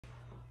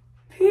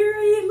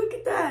Period. Look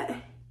at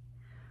that.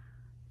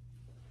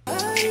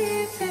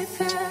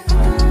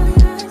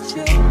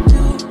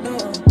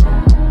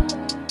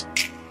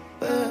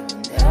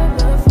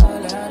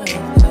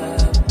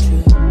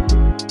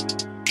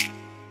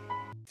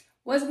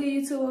 What's good,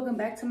 YouTube? Welcome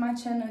back to my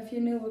channel. If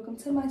you're new, welcome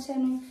to my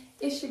channel.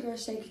 It's your girl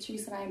Shay,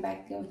 and I'm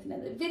back again with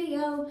another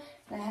video.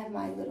 And I have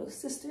my little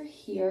sister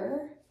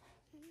here,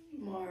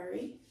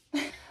 Mari.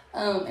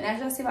 And as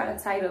y'all see by the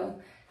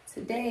title,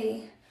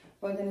 today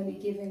we're gonna be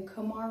giving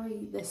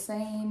Kamari the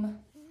same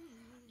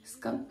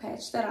skunk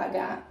patch that I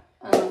got.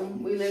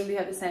 We literally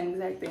have the same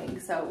exact thing.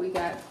 So we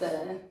got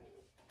the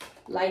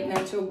light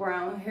natural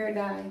brown hair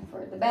dye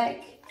for the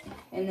back,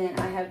 and then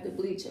I have the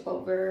bleach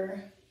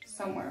over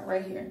somewhere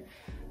right here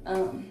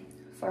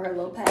for her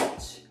little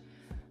patch.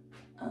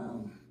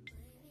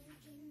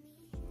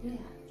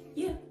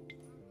 Yeah.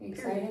 You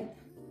excited?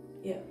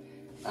 Yeah.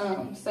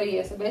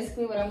 So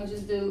basically what I'm gonna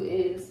just do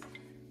is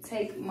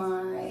take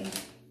my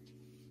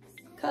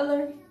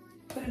color,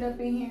 put it up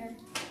in here,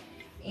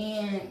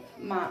 and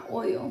my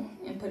oil,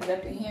 and put it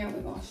up in here. We're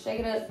gonna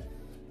shake it up.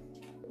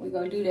 We're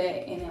gonna do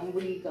that, and then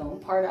we gonna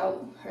part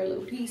out her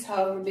little piece,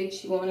 however big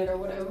she wanted or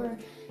whatever,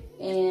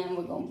 and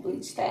we're gonna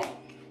bleach that.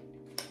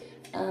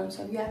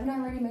 So if you haven't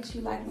already, make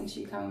sure you like, make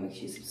sure you comment, make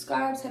sure you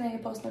subscribe, turn on your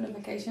post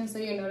notifications so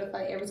you're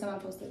notified every time I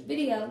post a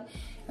video.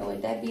 And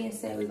with that being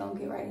said, we're gonna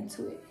get right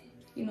into it.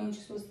 You know what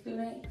you're supposed to do,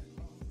 right?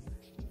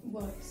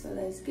 What? So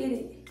let's get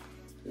it.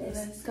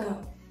 Let's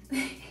go.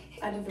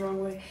 I did the wrong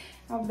way.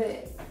 I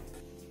bet.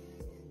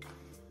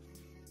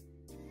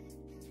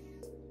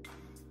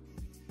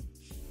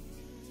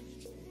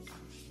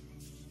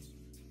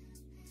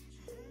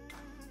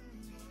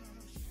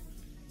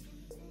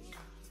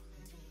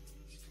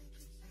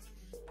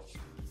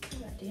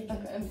 Okay,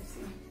 let me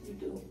see. You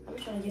do. I'm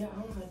trying to get out. I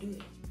don't know how to do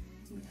it.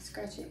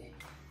 Scratch it.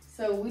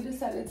 So we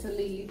decided to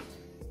leave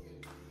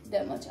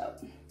that much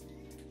out.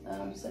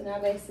 So now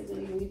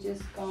basically we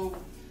just gonna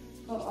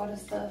put all the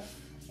stuff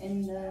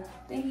in the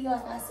thingy.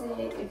 Like I said,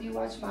 if you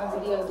watch my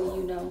video, then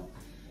you know.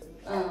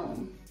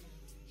 And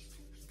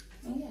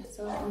yeah,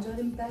 so enjoy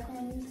the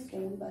background music,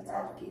 and we're about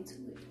to get to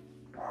it.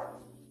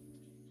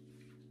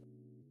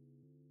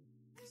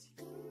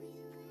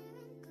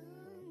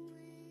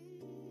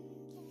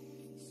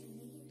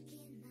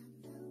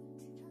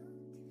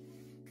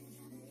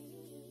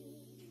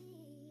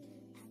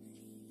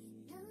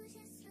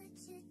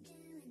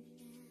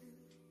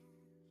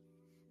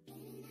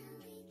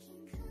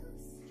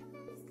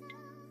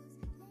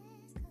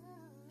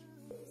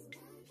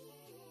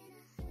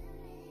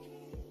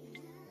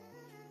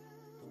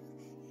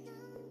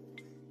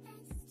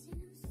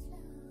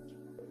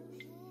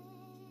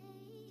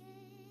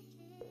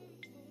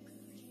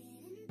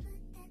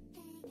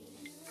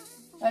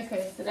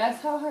 Okay, so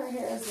that's how her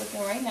hair is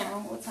looking right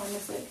now. What time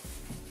is it?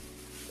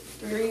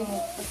 3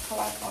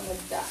 o'clock on the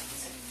dot.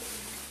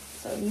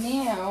 So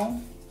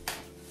now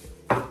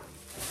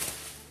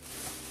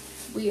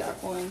we are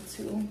going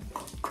to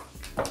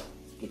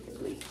get the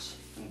bleach.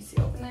 Let me see,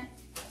 open that.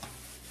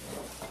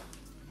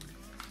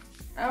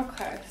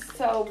 Okay,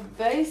 so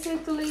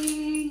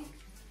basically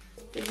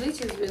the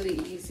bleach is really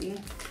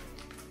easy.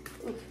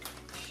 Ooh.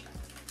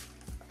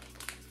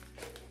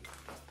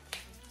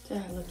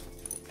 Yeah, look.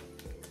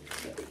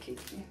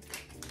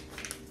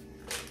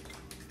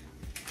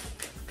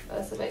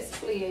 So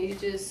basically, yeah, you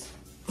just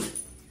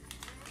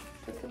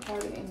put the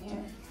powder in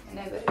here, and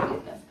I better get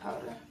enough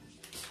powder.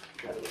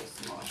 Got a little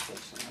small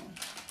section.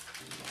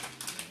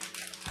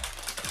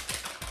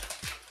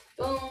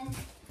 Boom.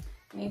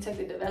 And you take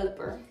the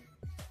developer.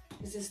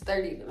 This is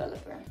 30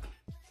 developer.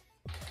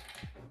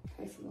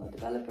 Take some little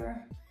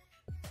developer.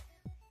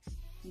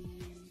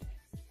 And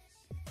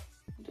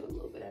do a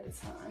little bit at a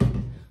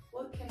time.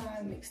 What can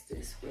I mix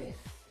this with?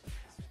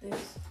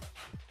 This.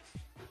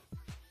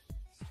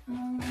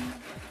 I'm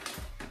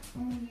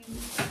gonna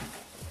use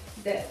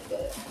that,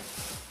 but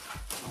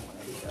not one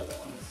of these other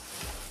ones.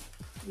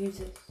 Use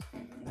it.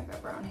 I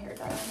got brown hair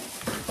dye on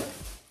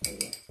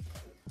it.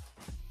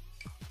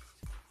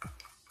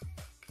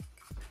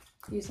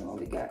 Using what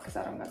we got because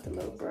I don't got the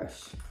little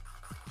brush.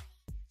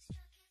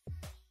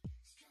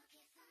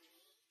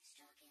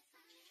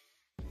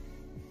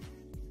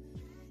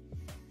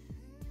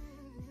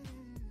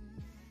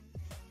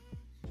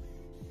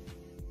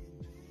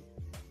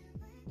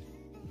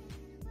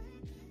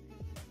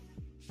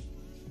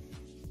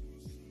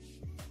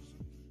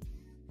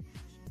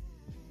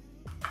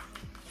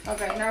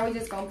 Okay, now we're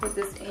just gonna put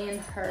this in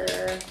her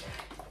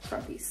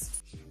front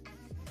piece.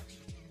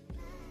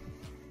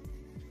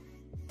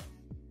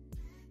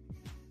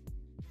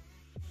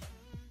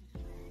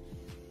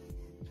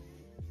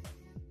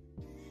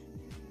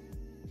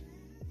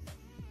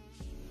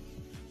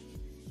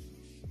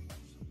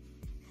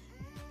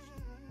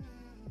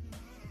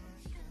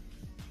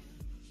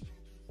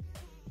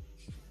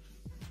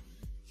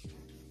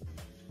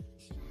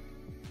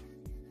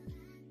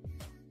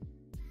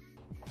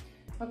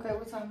 Okay,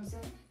 what time is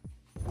it?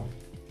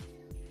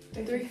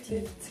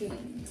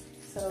 3:15.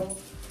 So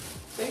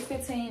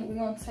 3:15, we're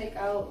gonna take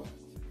out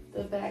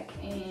the back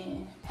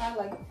in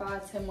probably like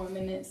 5-10 more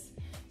minutes,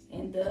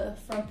 and the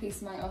front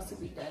piece might also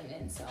be done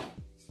then. So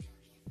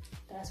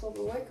that's what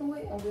we're working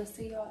with, and we'll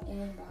see y'all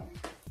in about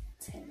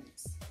 10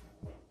 minutes.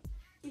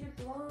 Get it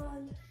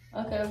blonde.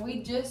 Okay,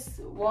 we just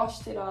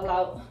washed it all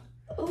out.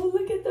 Oh,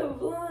 look at the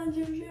blonde,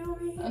 you feel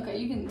me? Okay,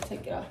 you can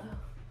take it off.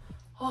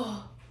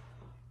 Oh,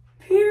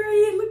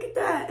 period, look at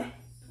that.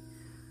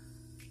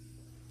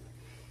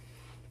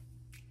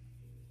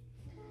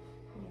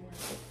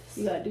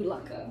 You gotta do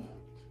like a,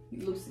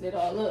 you loosen it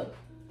all up.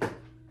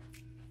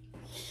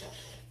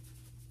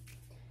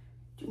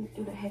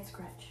 Do the head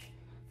scratch.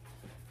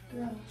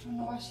 Girl, I don't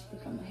know why she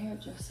become a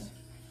hairdresser.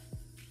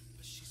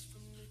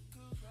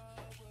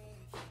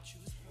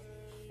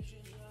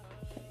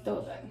 Okay, throw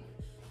it back.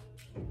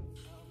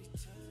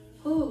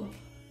 Oh,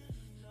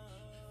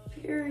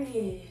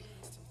 period.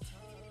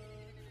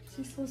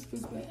 She's so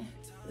stupid.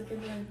 Look at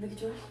me, look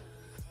at yours.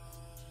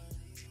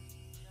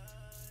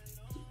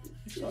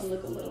 It's gonna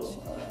look a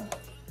little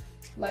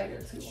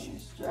lighter too when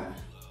it's dry.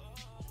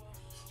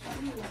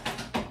 Let me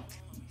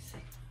see.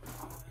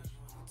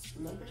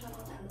 Remember talking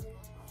about that?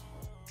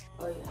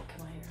 Oh yeah,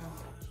 come on here, huh?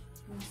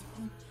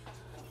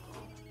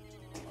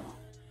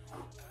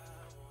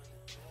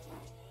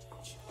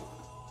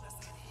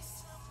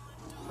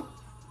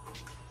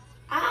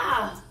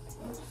 Ah!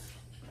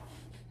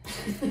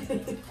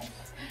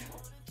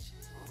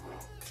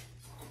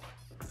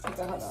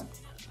 Okay, hold on.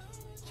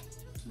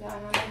 Yeah,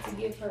 I'm going to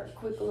give her a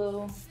quick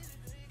little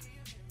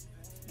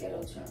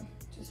ghetto trim,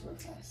 just real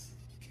fast.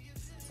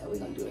 So we're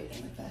gonna do it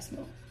in a fast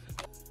mode.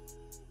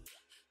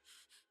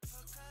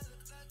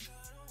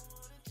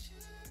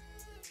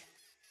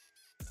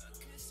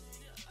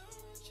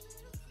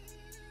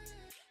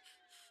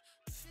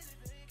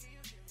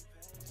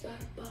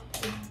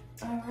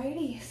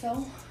 Alrighty,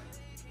 so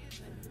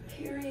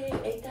Period.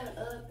 Ate that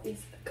up.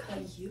 It's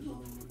Caillou.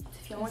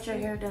 If you want your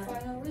hair done,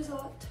 final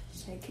result.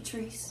 Shay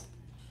Catrice.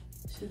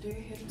 She'll do your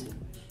hair too.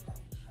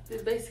 This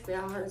is basically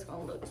how hers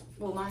gonna look.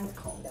 Well, mine's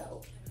combed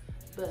out,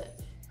 but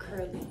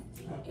curly and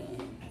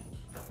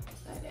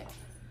like that.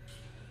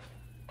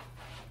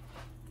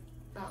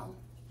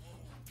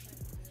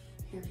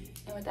 Period.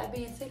 And with that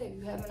being said, if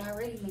you haven't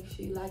already, make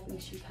sure you like, make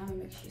sure you comment,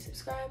 make sure you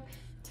subscribe,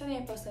 turn on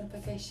your post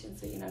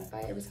notifications so you're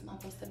notified every time I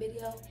post a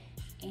video.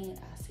 And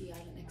I'll see y'all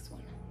in the next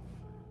one.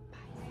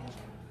 Bye.